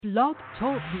Blog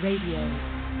Talk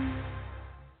Radio.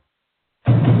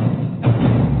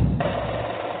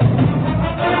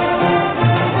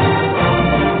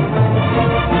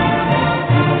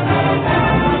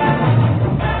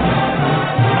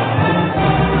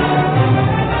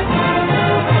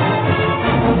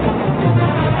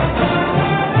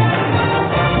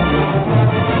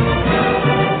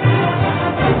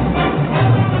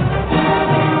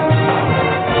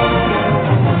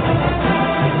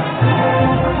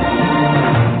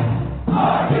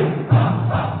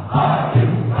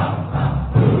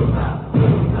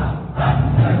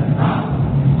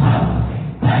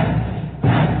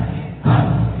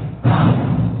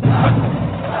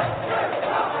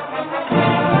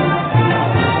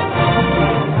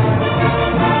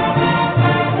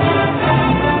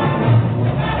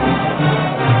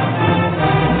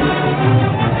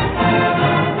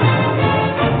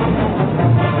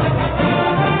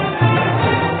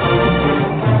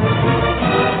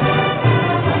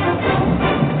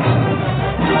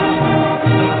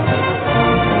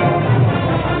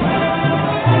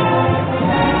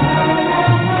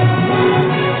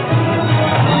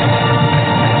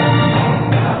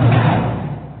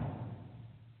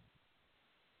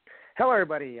 Hello,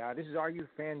 everybody. This is RU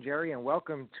Fan Jerry, and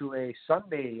welcome to a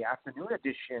Sunday afternoon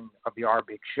edition of the R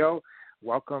Big Show.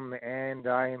 Welcome, and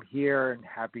I am here and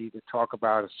happy to talk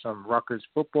about some Rutgers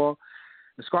football.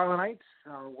 The Scarlet Knights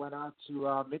went out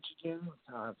to Michigan,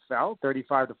 fell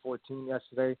 35-14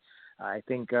 yesterday. I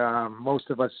think most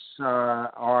of us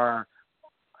are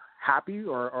happy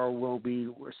or will be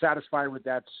satisfied with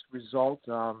that result.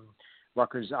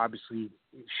 Rutgers obviously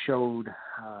showed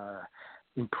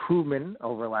improvement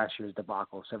over last year's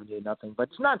debacle, 78-0. But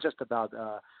it's not just about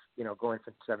going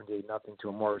from 78-0 to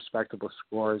a more respectable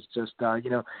score. It's just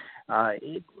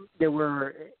they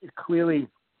were clearly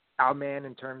outmanned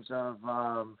in terms of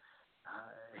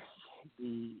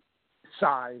the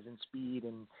size and speed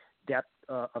and depth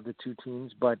of the two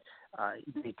teams, but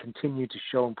they continue to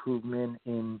show improvement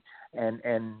and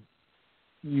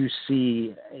you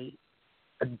see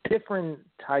a different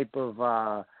type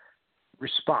of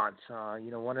response.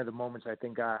 One of the moments I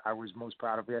think I was most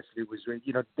proud of yesterday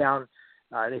was, down.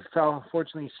 They fell,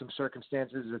 unfortunately, some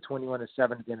circumstances, a 21-7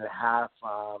 at the end of the half.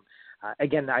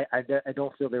 Again, I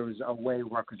don't feel there was a way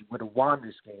Rutgers would have won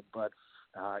this game, but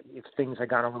if things had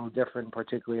gone a little different,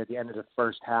 particularly at the end of the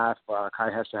first half, Kai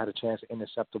Hester had a chance to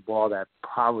intercept the ball that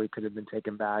probably could have been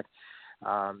taken back.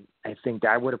 I think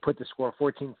that would have put the score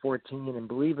 14-14, and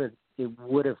believe it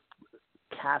would have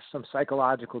cast some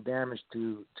psychological damage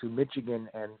to Michigan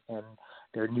and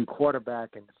their new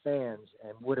quarterback and the fans,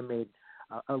 and would have made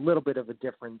a little bit of a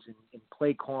difference in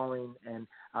play calling. And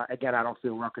again, I don't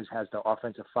feel Rutgers has the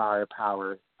offensive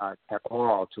firepower at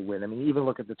all to win. I mean, even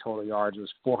look at the total yards; it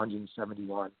was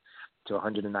 471 to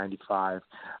 195.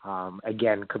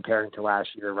 Again, comparing to last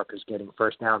year, Rutgers getting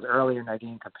first downs earlier in that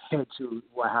game compared to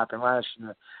what happened last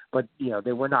year. But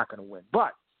they were not going to win.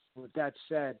 But with that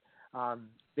said,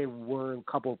 there were a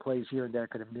couple of plays here and there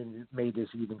could have made this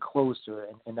even closer,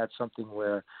 and that's something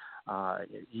where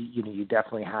you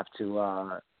definitely have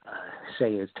to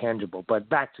say is tangible. But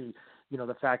back to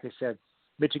the fact they said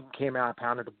Michigan came out,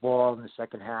 pounded the ball in the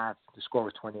second half. The score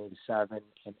was 28-7,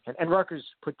 and Rutgers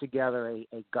put together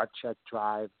a gut check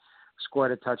drive,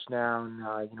 scored a touchdown.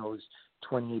 It was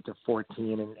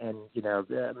 28-14,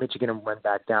 and Michigan went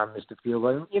back down, missed the field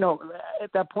goal.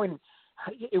 At that point,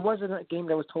 it wasn't a game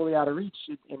that was totally out of reach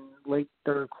in late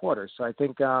third quarter. So I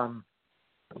think,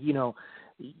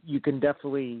 you can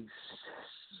definitely,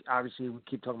 obviously we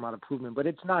keep talking about improvement, but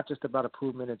it's not just about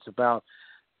improvement. It's about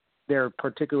their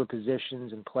particular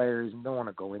positions and players. And don't want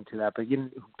to go into that, but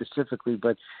specifically,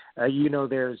 but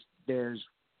there's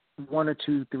 1 or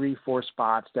 2, 3, 4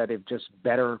 spots that if just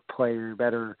better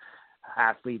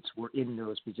athletes were in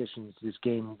those positions, this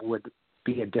game would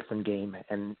be a different game.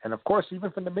 And of course, even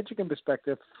from the Michigan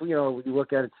perspective, you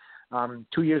look at it,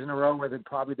 2 years in a row where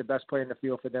probably the best player in the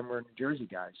field for them were New Jersey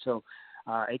guys. So,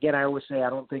 again, I always say I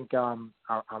don't think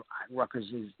Rutgers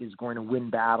is going to win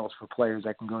battles for players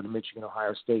that can go to Michigan,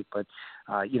 Ohio State, but,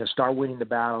 start winning the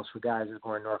battles for guys that are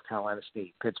going to North Carolina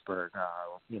State, Pittsburgh,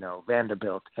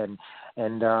 Vanderbilt, and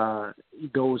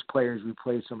those players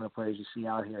replace some of the players you see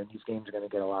out here, and these games are going to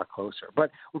get a lot closer.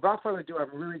 But without further ado,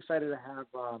 I'm really excited to have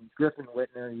Griffin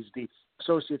Whitner. He's the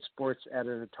Associate Sports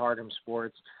Editor at Targum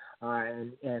Sports.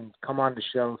 And come on the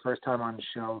show, first time on the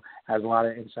show, has a lot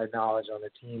of inside knowledge on the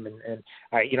team. And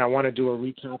I want to do a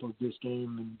recap of this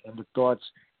game and the thoughts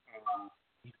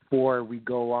before we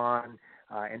go on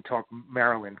and talk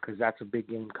Maryland, because that's a big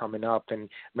game coming up. And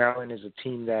Maryland is a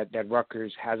team that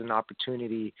Rutgers has an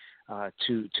opportunity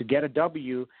to get a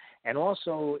W. and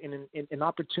also in an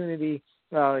opportunity,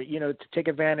 to take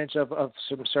advantage of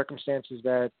some circumstances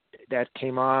that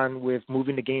came on with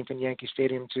moving the game from Yankee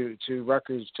Stadium to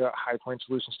Rutgers to High Point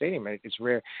Solution Stadium. It's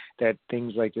rare that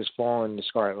things like this fall in the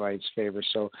Scarlet Light's favor,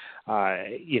 so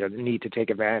the need to take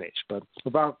advantage. But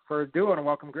without further ado, I want to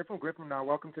welcome Griffin. Griffin,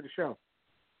 welcome to the show.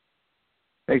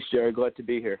 Thanks, Jerry. Glad to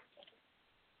be here.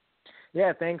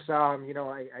 Yeah, thanks. I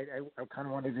kind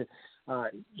of wanted to,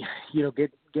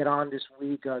 get on this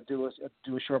week, do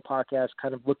a short podcast,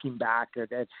 kind of looking back at,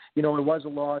 it was a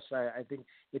loss. I think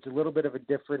it's a little bit of a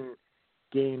different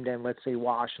game than, let's say,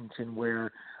 Washington,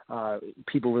 where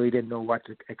people really didn't know what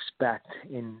to expect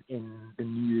in the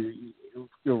new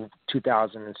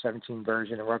 2017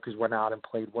 version. And Rutgers went out and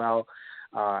played well,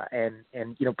 and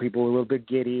people were a little bit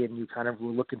giddy, and you kind of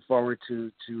were looking forward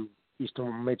to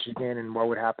Eastern Michigan and what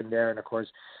would happen there. And, of course,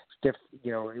 it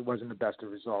wasn't the best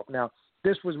of result. Now,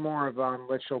 this was more of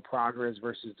let's show progress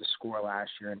versus the score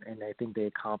last year, and I think they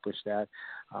accomplished that.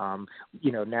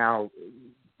 Now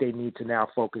they need to now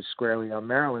focus squarely on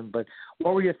Maryland. But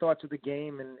what were your thoughts of the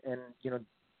game and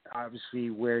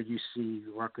obviously where you see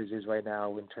Rutgers is right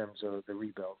now in terms of the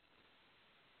rebuild?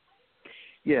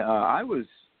 Yeah, I was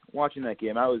watching that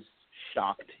game. I was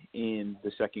shocked in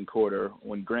the second quarter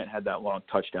when Grant had that long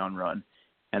touchdown run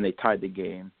and they tied the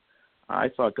game. I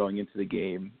thought going into the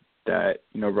game that,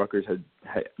 Rutgers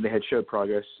had showed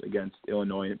progress against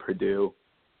Illinois and Purdue,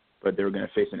 but they were going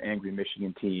to face an angry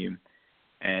Michigan team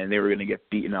and they were going to get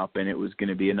beaten up and it was going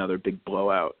to be another big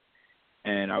blowout.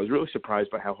 And I was really surprised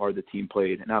by how hard the team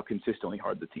played and how consistently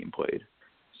hard the team played.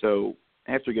 So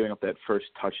after giving up that first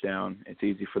touchdown, it's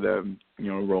easy for them,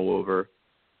 roll over.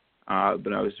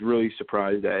 But I was really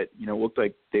surprised that, it looked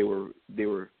like they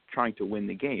were trying to win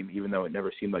the game, even though it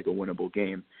never seemed like a winnable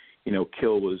game.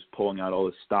 Kill was pulling out all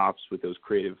the stops with those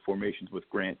creative formations with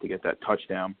Grant to get that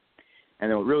touchdown.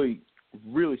 And what really,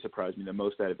 really surprised me the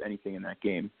most out of anything in that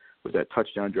game was that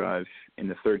touchdown drive in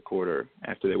the third quarter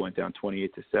after they went down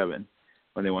 28-7,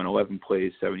 when they went 11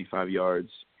 plays, 75 yards.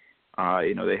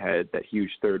 They had that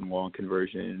huge third and long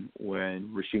conversion when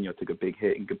Rashino took a big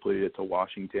hit and completed it to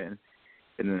Washington.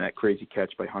 And then that crazy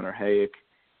catch by Hunter Hayek,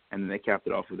 and then they capped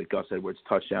it off with a Gus Edwards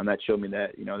touchdown. That showed me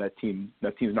that, that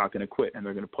team's not going to quit and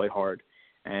they're going to play hard.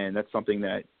 And that's something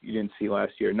that you didn't see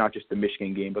last year, not just the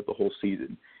Michigan game, but the whole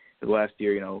season. Because last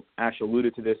year, Ash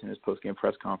alluded to this in his post-game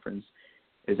press conference,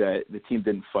 is that the team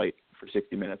didn't fight for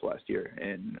 60 minutes last year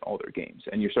in all their games.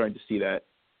 And you're starting to see that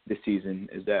this season,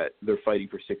 is that they're fighting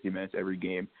for 60 minutes every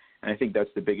game. And I think that's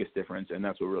the biggest difference, and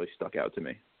that's what really stuck out to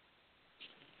me.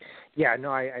 Yeah,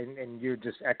 no, and you're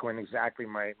just echoing exactly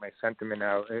my sentiment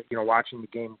now. Watching the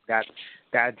game, that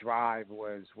drive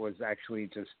was actually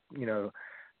just,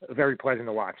 very pleasant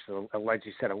to watch. So, like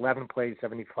you said, 11 plays,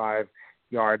 75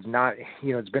 yards. Not,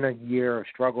 it's been a year of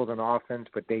struggles on offense,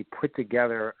 but they put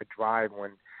together a drive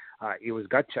when it was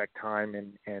gut check time,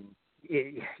 and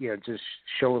it, just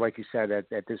show, like you said,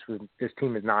 that this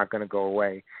team is not going to go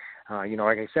away.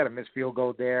 Like I said, a missed field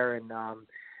goal there, and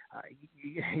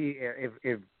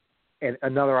if and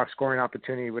another scoring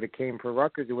opportunity would have came for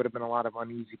Rutgers, there would have been a lot of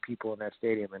uneasy people in that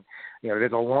stadium. And,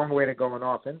 there's a long way to go in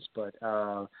offense, but,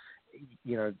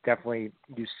 definitely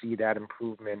you see that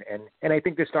improvement. And I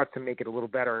think this starts to make it a little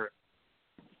better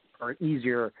or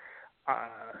easier,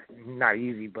 not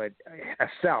easy, but a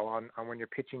sell on when you're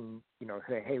pitching,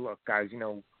 say, hey, look, guys,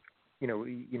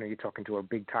 you're talking to a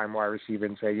big time wide receiver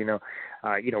and say,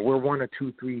 we're 1 or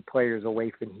 2, 3 players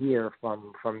away from here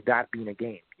from that being a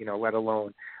game, let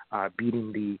alone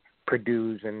beating the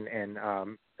Purdue's and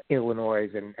Illinois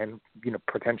and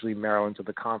potentially Maryland's of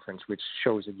the conference, which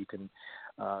shows that you can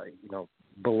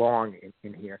belong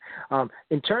in here.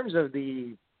 In terms of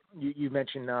you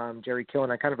mentioned Jerry Kill,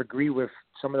 and I kind of agree with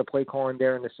some of the play calling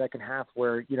there in the second half,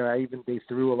 where they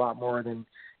threw a lot more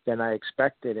than I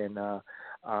expected. And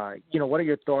what are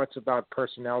your thoughts about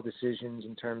personnel decisions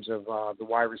in terms of the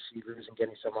wide receivers and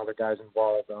getting some other guys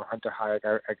involved? Hunter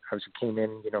Hayek obviously came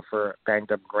in, for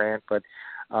banged up Grant, but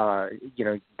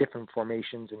different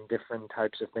formations and different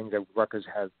types of things that Rutgers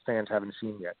fans haven't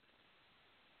seen yet.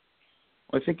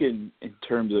 I think in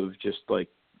terms of just like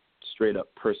straight up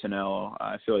personnel,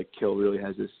 I feel like Kill really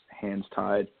has his hands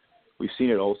tied. We've seen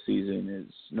it all season.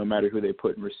 Is no matter who they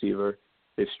put in receiver,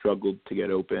 they've struggled to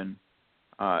get open.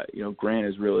 Grant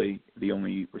is really the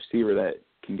only receiver that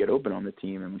can get open on the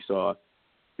team, and we saw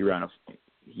he ran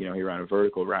a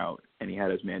vertical route and he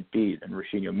had his man beat, and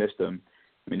Rashino missed him.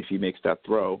 I mean, if he makes that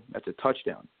throw, that's a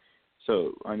touchdown.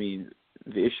 So, I mean,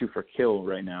 the issue for Kill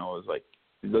right now is like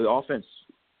the offense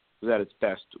was at its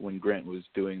best when Grant was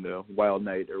doing the wild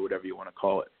night or whatever you want to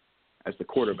call it as the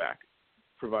quarterback,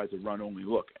 provides a run-only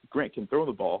look. Grant can throw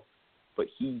the ball, but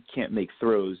he can't make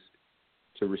throws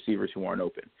to receivers who aren't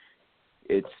open.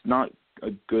 It's not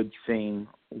a good thing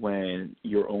when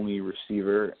your only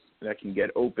receiver that can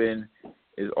get open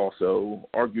is also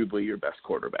arguably your best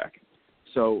quarterback.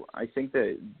 So I think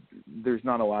that there's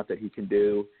not a lot that he can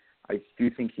do. I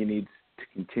do think he needs to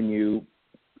continue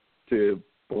to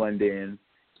blend in,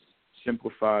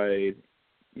 simplified,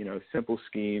 simple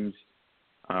schemes.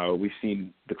 We've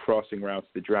seen the crossing routes,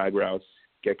 the drag routes,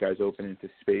 get guys open into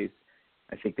space.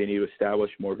 I think they need to establish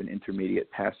more of an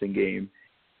intermediate passing game.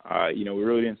 We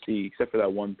really didn't see, except for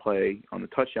that one play on the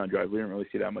touchdown drive, we didn't really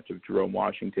see that much of Jerome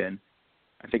Washington.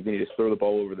 I think they need to throw the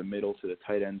ball over the middle to the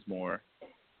tight ends more.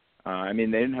 They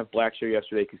didn't have Blackshear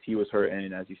yesterday because he was hurt,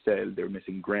 and as you said, they were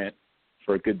missing Grant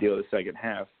for a good deal of the second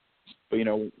half. But,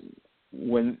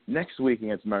 when next week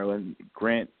against Maryland,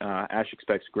 Ash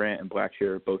expects Grant and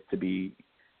Blackshear both to be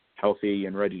healthy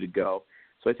and ready to go.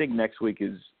 So I think next week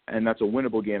and that's a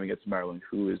winnable game against Maryland,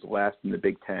 who is last in the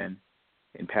Big Ten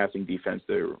in passing defense.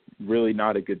 They're really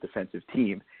not a good defensive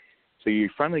team. So you're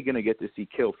finally going to get to see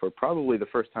Kill for probably the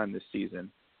first time this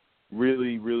season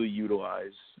really, really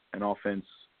utilize an offense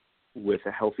with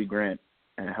a healthy Grant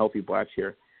and a healthy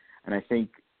Blackshear. And I think,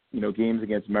 games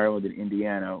against Maryland and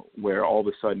Indiana, where all of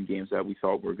a sudden games that we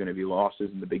thought were going to be losses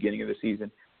in the beginning of the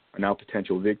season are now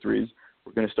potential victories,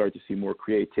 we're going to start to see more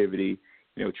creativity,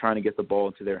 trying to get the ball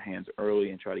into their hands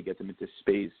early and try to get them into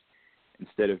space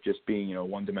instead of just being, a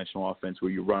one-dimensional offense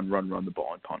where you run the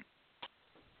ball and punt.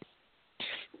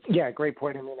 Yeah, great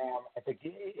point. I think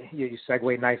you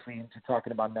segue nicely into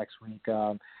talking about next week.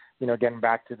 Getting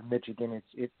back to the Michigan,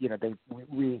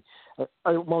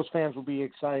 most fans will be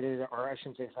excited, or I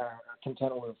shouldn't say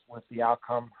content with the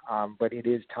outcome. But it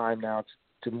is time now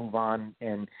to move on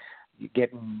and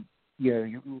getting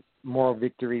more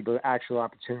victory, but actual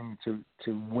opportunity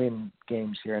to win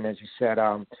games here. And as you said,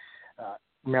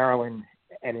 Maryland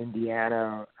and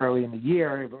Indiana early in the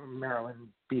year, Maryland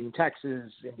beating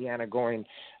Texas, Indiana going,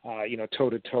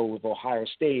 toe-to-toe with Ohio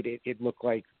State, it looked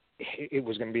like it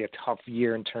was going to be a tough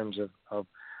year in terms of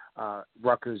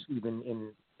Rutgers, even in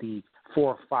the 4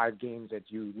 or 5 games that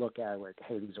you look at, like,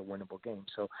 hey, these are winnable games.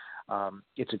 So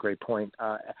it's a great point.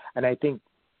 And I think,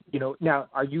 now,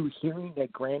 are you hearing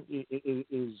that Grant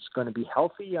is going to be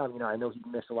healthy? I know he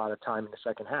missed a lot of time in the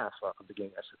second half of the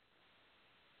game yesterday.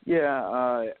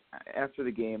 Yeah, after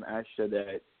the game, Ash said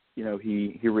that,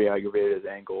 he re-aggravated his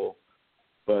ankle,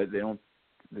 but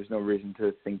there's no reason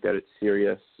to think that it's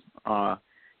serious.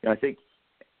 I think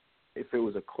if it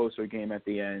was a closer game at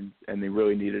the end and they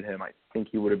really needed him, I think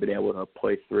he would have been able to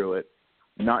play through it.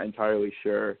 Not entirely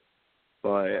sure,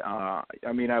 but,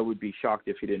 I would be shocked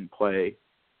if he didn't play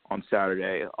on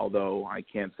Saturday, although I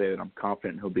can't say that I'm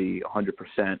confident he'll be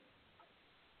 100%.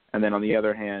 And then on the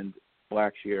other hand,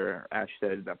 Blackshear, Ash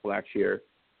said that Blackshear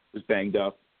was banged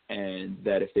up and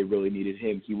that if they really needed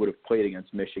him, he would have played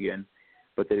against Michigan,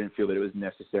 but they didn't feel that it was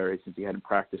necessary since he hadn't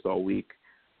practiced all week.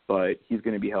 But he's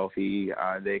going to be healthy.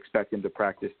 They expect him to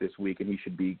practice this week, and he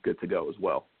should be good to go as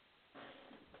well.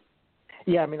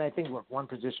 Yeah, I think, look, one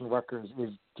position Rutgers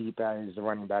is deep at is the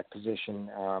running back position.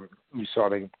 You saw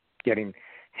them getting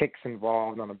Hicks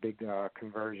involved on a big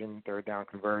third down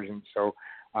conversion. So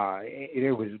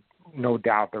it was no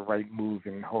doubt the right move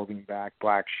in holding back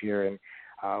Blackshear.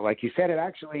 And like you said,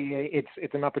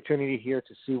 it's an opportunity here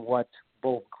to see what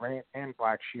both Grant and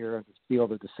Blackshear have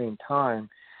field at the same time.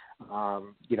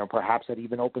 Perhaps that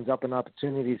even opens up an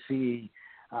opportunity to see,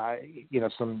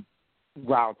 some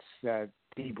routes,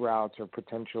 deep routes or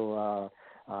potential,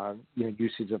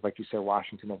 usage of, like you said,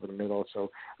 Washington over the middle.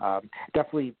 So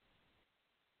definitely,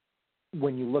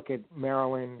 when you look at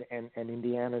Maryland and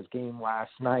Indiana's game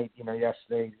last night,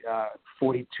 yesterday,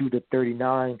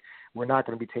 42-39, we're not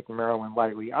going to be taking Maryland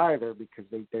lightly either because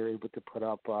they were able to put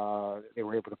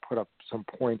up some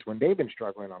points when they've been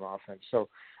struggling on offense. So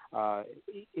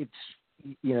it's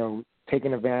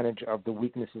taking advantage of the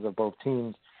weaknesses of both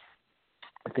teams.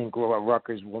 I think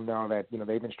Rutgers will know that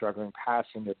they've been struggling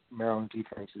passing. That Maryland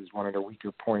defense is one of their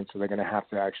weaker points, so they're going to have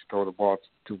to actually throw the ball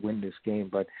to win this game.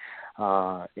 But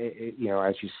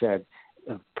as you said,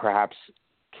 perhaps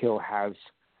Kill has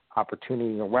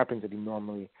opportunities or weapons that he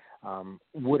normally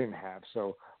wouldn't have.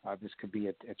 So this could be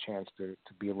a chance to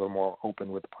be a little more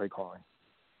open with the play calling.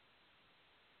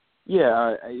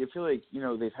 Yeah, I feel like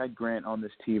they've had Grant on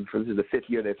this team this is the 5th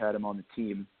year they've had him on the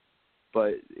team,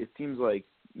 but it seems like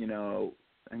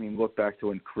look back to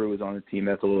when Carew was on the team.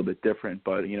 That's a little bit different.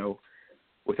 But,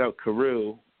 without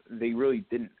Carew, they really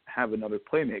didn't have another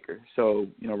playmaker. So,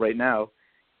 right now,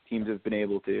 teams have been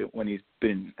able to, when he's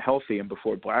been healthy and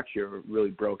before Blackshear really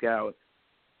broke out,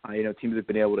 teams have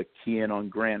been able to key in on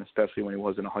Grant, especially when he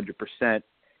wasn't 100%,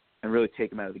 and really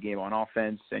take him out of the game on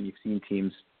offense. And you've seen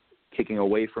teams kicking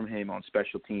away from him on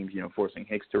special teams, forcing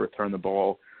Hicks to return the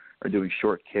ball or doing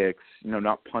short kicks,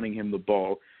 not punting him the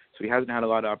ball. So he hasn't had a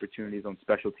lot of opportunities on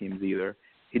special teams either.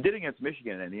 He did against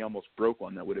Michigan, and he almost broke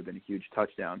one that would have been a huge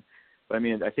touchdown. But,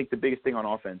 I think the biggest thing on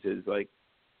offense is,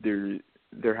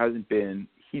 there hasn't been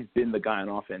 – he's been the guy on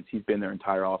offense. He's been their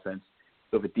entire offense.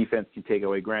 So if a defense can take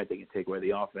away Grant, they can take away the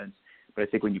offense. But I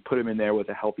think when you put him in there with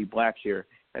a healthy Blackshear,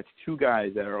 that's two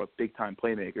guys that are big-time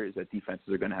playmakers that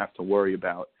defenses are going to have to worry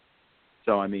about.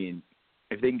 So,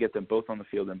 if they can get them both on the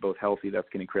field and both healthy, that's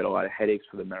going to create a lot of headaches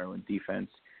for the Maryland defense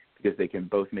because they can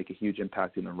both make a huge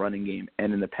impact in the running game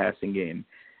and in the passing game.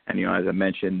 And, as I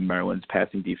mentioned, Maryland's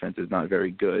passing defense is not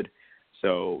very good.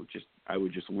 So I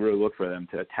would just really look for them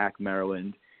to attack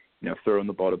Maryland, throwing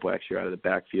the ball to Blackshear out of the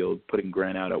backfield, putting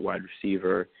Grant out at wide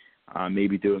receiver,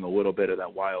 maybe doing a little bit of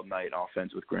that wild night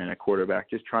offense with Grant at quarterback,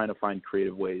 just trying to find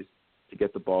creative ways to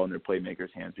get the ball in their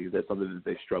playmakers' hands because that's something that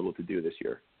they struggled to do this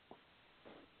year.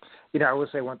 I will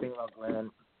say one thing about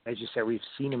Grant. As you said, we've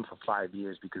seen him for 5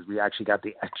 years because we actually got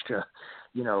the extra,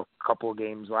 couple of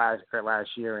games last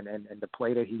year, and the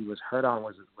play that he was hurt on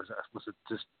was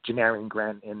just Janarian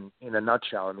Grant in a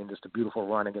nutshell. Just a beautiful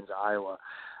run against Iowa,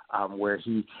 where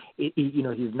he's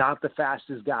not the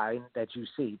fastest guy that you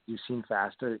see. You've seen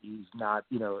faster. He's not,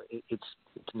 it's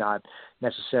not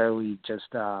necessarily just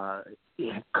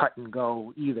cut and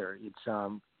go either. It's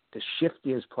the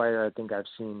shiftiest player I think I've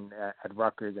seen at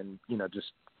Rutgers, and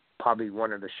just probably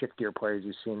one of the shiftier players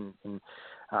you've seen in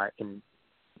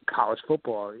college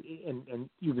football. And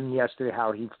even yesterday,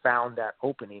 how he found that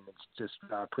opening, it's just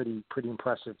pretty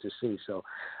impressive to see. So,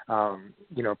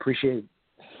 appreciate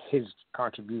his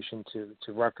contribution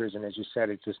to Rutgers. And as you said,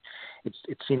 it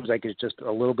seems like it's just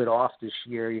a little bit off this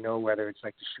year. Whether it's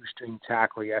like the shoestring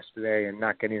tackle yesterday and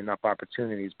not getting enough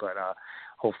opportunities, but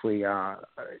hopefully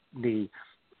the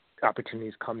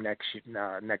opportunities come next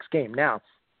game. Now,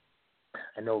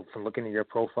 I know from looking at your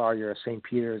profile, you're a St.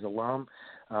 Peter's alum.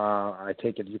 I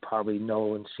take it you probably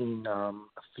know and seen a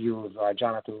few of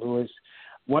Jonathan Lewis.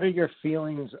 What are your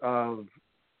feelings of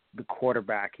the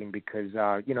quarterbacking? Because,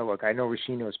 look, I know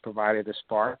Rashino has provided a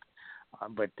spark,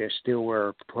 but there still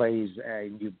were plays,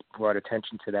 and you brought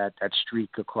attention to that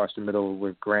streak across the middle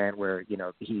with Grant where,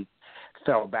 he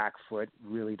fell back foot.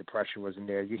 Really, the pressure wasn't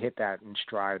there. You hit that in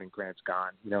stride, and Grant's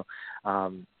gone.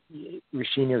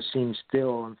 Rashino seems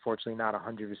still, unfortunately, not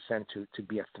 100% to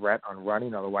be a threat on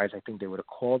running. Otherwise, I think they would have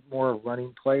called more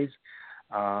running plays.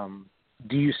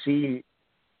 Do you see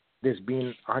this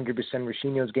being 100%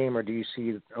 Rashino's game, or do you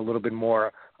see a little bit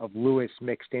more of Lewis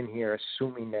mixed in here,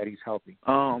 assuming that he's healthy?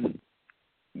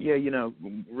 Yeah,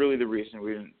 really the reason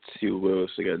we didn't see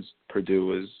Lewis against Purdue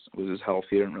was his health.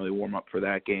 He didn't really warm up for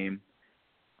that game.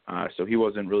 So he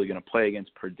wasn't really going to play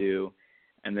against Purdue.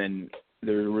 And then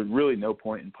there was really no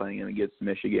point in playing him against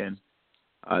Michigan.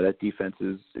 That defense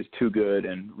is too good,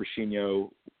 and Rashino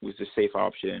was a safe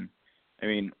option.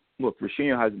 Look,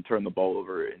 Rashino hasn't turned the ball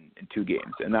over in 2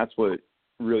 games, and that's what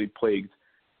really plagued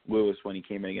Lewis when he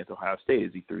came in against Ohio State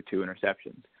is he threw 2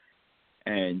 interceptions.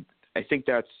 And I think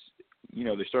that's,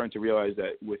 they're starting to realize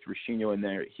that with Rashino in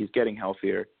there, he's getting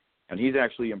healthier, and he's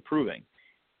actually improving.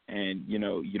 And, you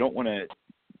don't want to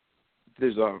 –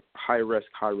 there's a high risk,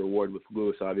 high reward with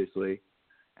Lewis, obviously.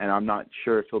 And I'm not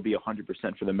sure if he'll be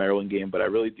 100% for the Maryland game, but I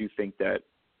really do think that,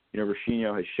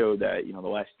 Rashino has showed that, the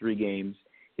last 3 games,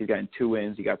 he's gotten 2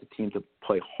 wins. He got the team to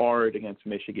play hard against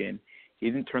Michigan. He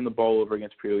didn't turn the ball over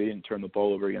against Purdue. He didn't turn the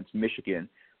ball over against Michigan,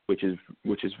 which is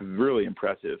really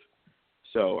impressive.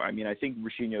 So, I think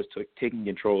Rashino's taking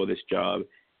control of this job,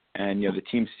 and, the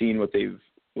team's seen what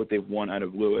they've won out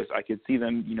of Lewis. I could see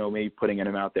them, maybe putting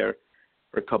him out there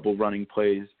for a couple running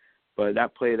plays. But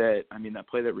that play that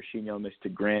Rashino missed to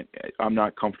Grant, I'm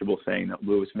not comfortable saying that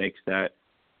Lewis makes that.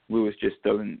 Lewis just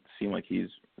doesn't seem like he's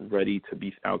ready to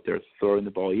be out there throwing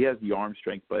the ball. He has the arm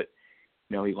strength, but,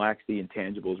 he lacks the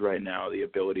intangibles right now, the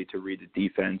ability to read the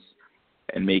defense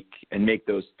and make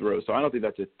those throws. So I don't think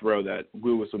that's a throw that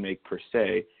Lewis will make per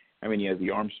se. He has the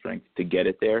arm strength to get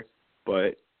it there.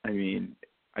 But,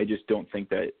 I just don't think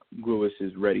that Lewis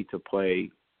is ready to play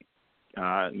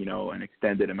an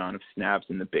extended amount of snaps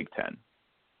in the Big Ten.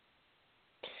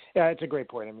 Yeah, it's a great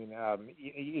point. we I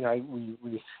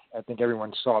think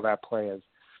everyone saw that play as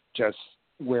just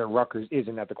where Rutgers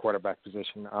isn't at the quarterback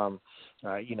position.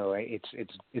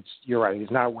 It's you're right.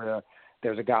 It's not where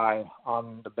there's a guy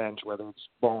on the bench, whether it's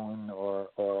Bone or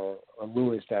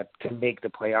Lewis, that can make the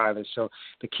play either. So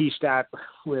the key stat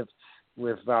with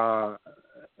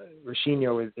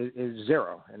Rashino is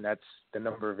 0, and that's the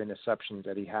number of interceptions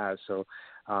that he has. So,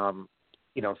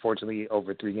 unfortunately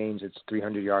over 3 games, it's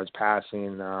 300 yards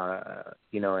passing,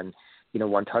 and,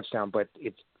 one touchdown, but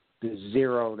it's the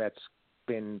zero that's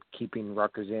been keeping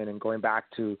Rutgers in. And going back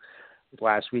to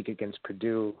last week against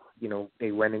Purdue,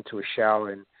 they went into a shell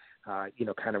and,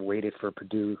 kind of waited for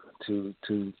Purdue to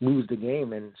lose the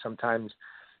game. And sometimes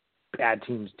bad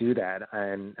teams do that.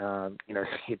 And,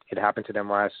 it happened to them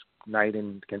last night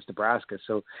against Nebraska.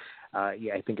 So,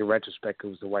 I think in retrospect, it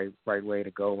was the right way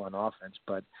to go on offense.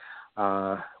 But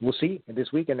we'll see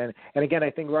this weekend. And again,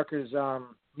 I think Rutgers,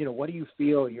 what do you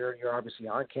feel? You're obviously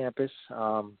on campus.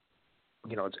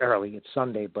 It's early, it's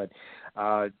Sunday, but,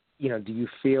 do you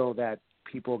feel that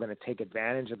people are going to take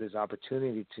advantage of this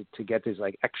opportunity to get this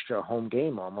like extra home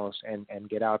game almost and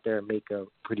get out there and make a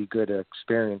pretty good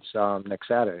experience next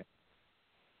Saturday?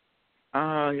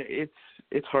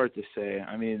 It's hard to say.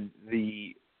 I mean,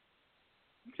 the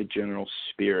general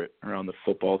spirit around the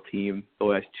football team the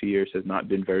last 2 years has not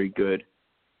been very good.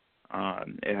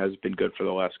 It has been good for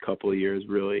the last couple of years,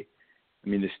 really. I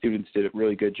mean, the students did a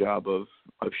really good job of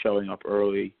showing up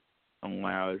early and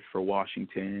loud for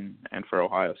Washington and for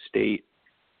Ohio State.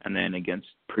 And then against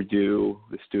Purdue,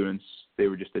 the students, they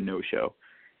were just a no-show.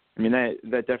 I mean,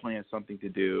 that definitely has something to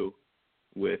do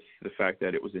with the fact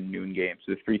that it was a noon game.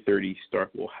 So the 3:30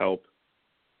 start will help.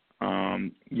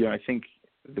 I think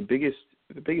the biggest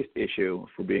issue,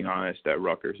 if we're being honest, at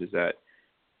Rutgers is that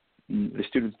the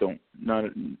students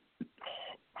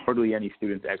hardly any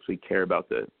students actually care about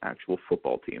the actual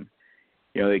football team.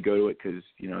 They go to it because,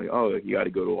 you got to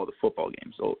go to all the football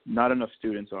games. So not enough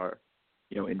students are,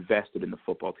 invested in the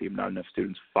football team. Not enough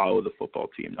students follow the football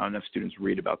team. Not enough students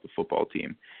read about the football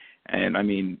team. And, I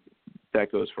mean,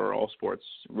 that goes for all sports,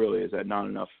 really, is that not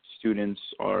enough students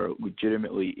are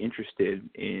legitimately interested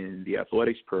in the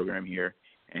athletics program here,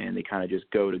 and they kind of just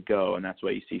go, and that's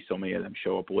why you see so many of them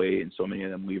show up late and so many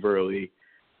of them leave early.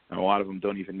 And a lot of them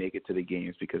don't even make it to the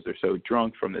games because they're so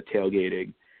drunk from the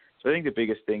tailgating. So I think the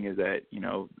biggest thing is that,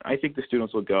 I think the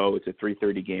students will go. It's a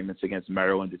 3:30 game. It's against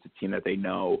Maryland. It's a team that they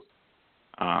know.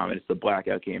 And it's the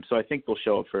blackout game. So I think they'll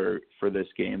show up for this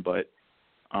game. But,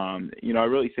 I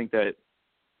really think that,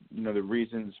 the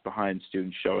reasons behind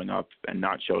students showing up and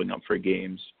not showing up for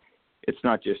games, it's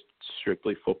not just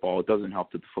strictly football. It doesn't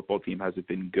help that the football team hasn't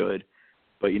been good.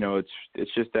 But,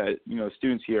 it's just that,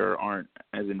 students here aren't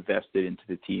as invested into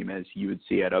the team as you would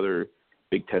see at other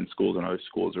Big Ten schools and other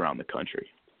schools around the country.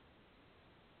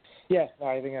 Yeah,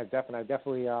 I think that's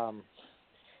definitely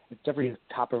it's definitely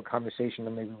a topic of conversation,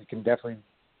 and maybe we can definitely,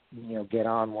 get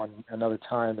on one another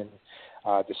time and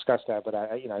discuss that. But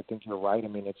I think you're right. I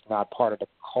mean, it's not part of the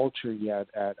culture yet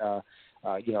at,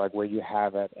 like where you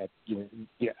have at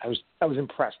I was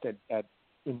impressed at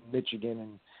in Michigan,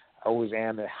 and I always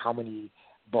am, at how many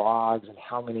blogs and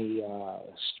how many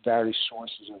various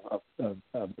sources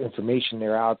of information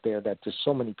there out there, that there's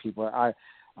so many people. I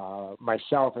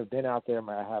myself have been out there.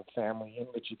 I have family in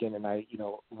Michigan, and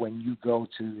when you go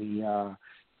to the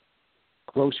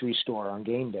grocery store on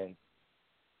game day,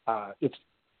 it's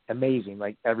amazing.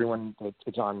 Like everyone,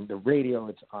 it's on the radio,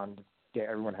 it's on.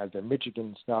 Everyone has their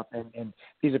Michigan stuff, and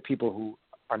these are people who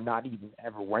are not even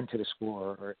ever went to the school,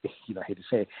 or I hate to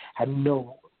say it, had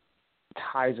no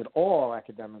ties at all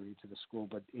academically to the school,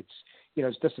 but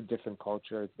it's just a different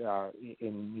culture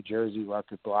in New Jersey.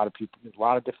 Rutgers, a lot of people, there's a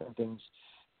lot of different things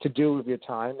to do with your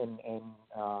time and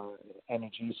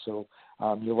energy. So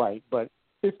you're right. But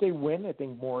if they win, I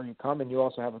think more you come, and you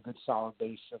also have a good solid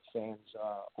base of fans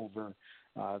over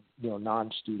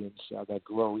non-students that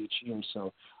grow each year.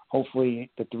 So hopefully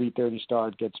the 3:30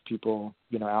 start gets people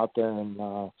out there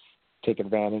and take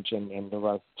advantage, and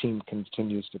the team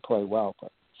continues to play well.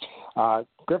 But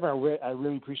Griffin, I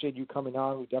really appreciate you coming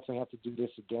on. We definitely have to do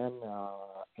this again.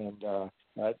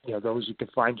 Those who can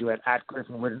find you at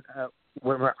Griffin when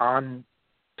we're on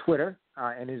Twitter,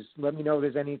 and let me know if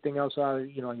there's anything else.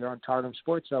 You're on Targum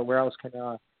Sports. Where else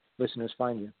can listeners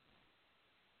find you?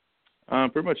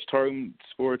 Pretty much Targum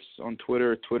Sports on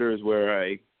Twitter. Twitter is where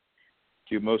I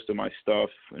do most of my stuff.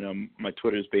 My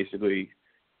Twitter is basically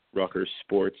Rutgers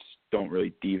Sports. Don't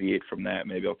really deviate from that.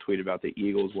 Maybe I'll tweet about the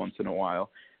Eagles once in a while.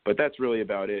 But that's really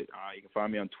about it. You can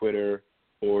find me on Twitter,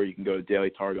 or you can go to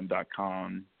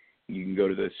dailytargum.com. You can go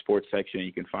to the sports section, and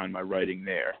you can find my writing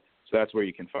there. So that's where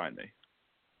you can find me.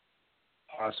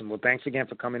 Awesome. Well, thanks again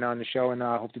for coming on the show, and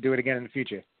I hope to do it again in the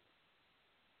future.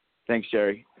 Thanks,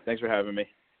 Jerry. Thanks for having me.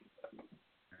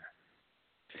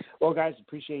 Well, guys,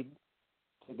 appreciate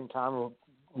taking time.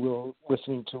 We're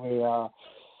listening to a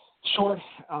short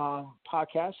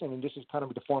podcast, and this is kind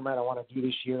of the format I want to do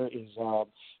this year, is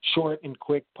short and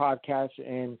quick podcasts.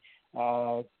 And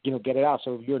get it out.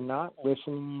 So if you're not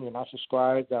listening, you're not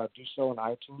subscribed, do so on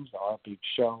iTunes. Our big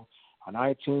show on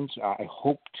iTunes. I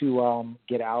hope to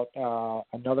get out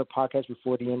another podcast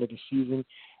before the end of the season.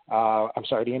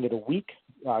 The end of the week,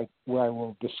 where I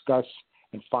will discuss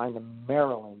and find the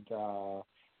Maryland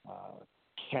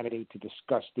candidate to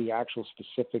discuss the actual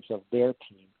specifics of their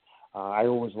team. I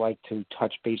always like to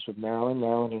touch base with Maryland.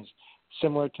 Maryland is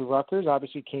similar to Rutgers,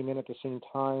 obviously came in at the same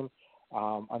time.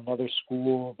 Another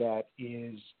school that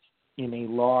is in a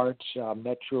large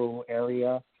metro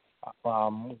area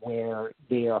where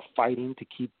they are fighting to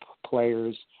keep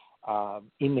players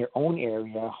in their own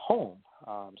area home.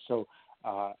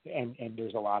 And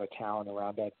there's a lot of talent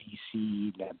around that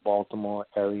D.C., that Baltimore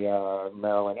area,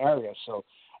 Maryland area. So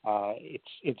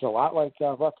it's a lot like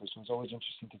Rutgers. So it's always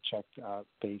interesting to check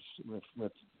base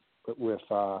with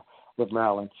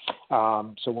Maryland.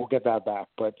 So we'll get that back.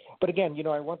 But again,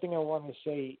 one thing I wanted to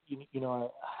say,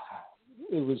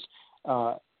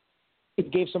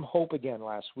 it gave some hope again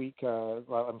last week.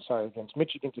 Against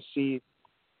Michigan to see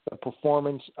the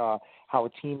performance, how a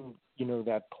team,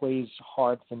 that plays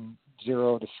hard from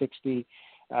 0 to 60,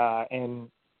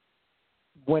 and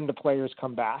when the players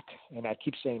come back, and I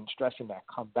keep stressing that,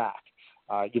 come back.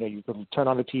 You can turn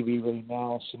on the TV right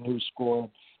now. Sanu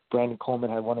scored. Brandon Coleman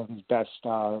had one of his best,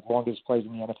 longest plays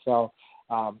in the NFL.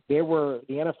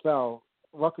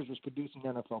 Rutgers was producing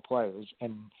NFL players,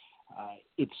 and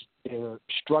they're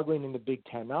struggling in the Big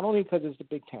Ten, not only because it's the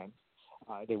Big Ten.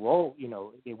 They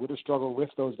would have struggled with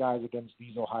those guys against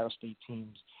these Ohio State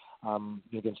teams,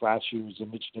 against last year's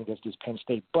and Michigan against this Penn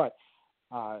State. But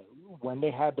when they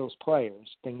had those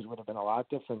players, things would have been a lot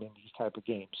different in these type of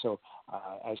games. So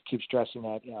I keep stressing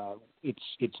that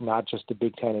it's not just the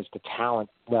Big Ten, it's the talent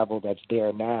level that's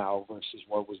there now versus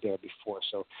what was there before.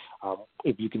 So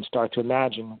if you can start to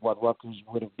imagine what Rutgers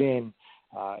would have been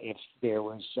if there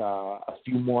was a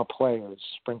few more players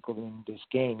sprinkled in this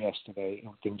game yesterday,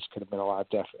 things could have been a lot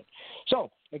different. So,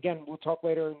 again, we'll talk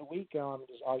later in the week.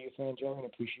 This is All Your Fan Joe, and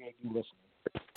appreciate you listening.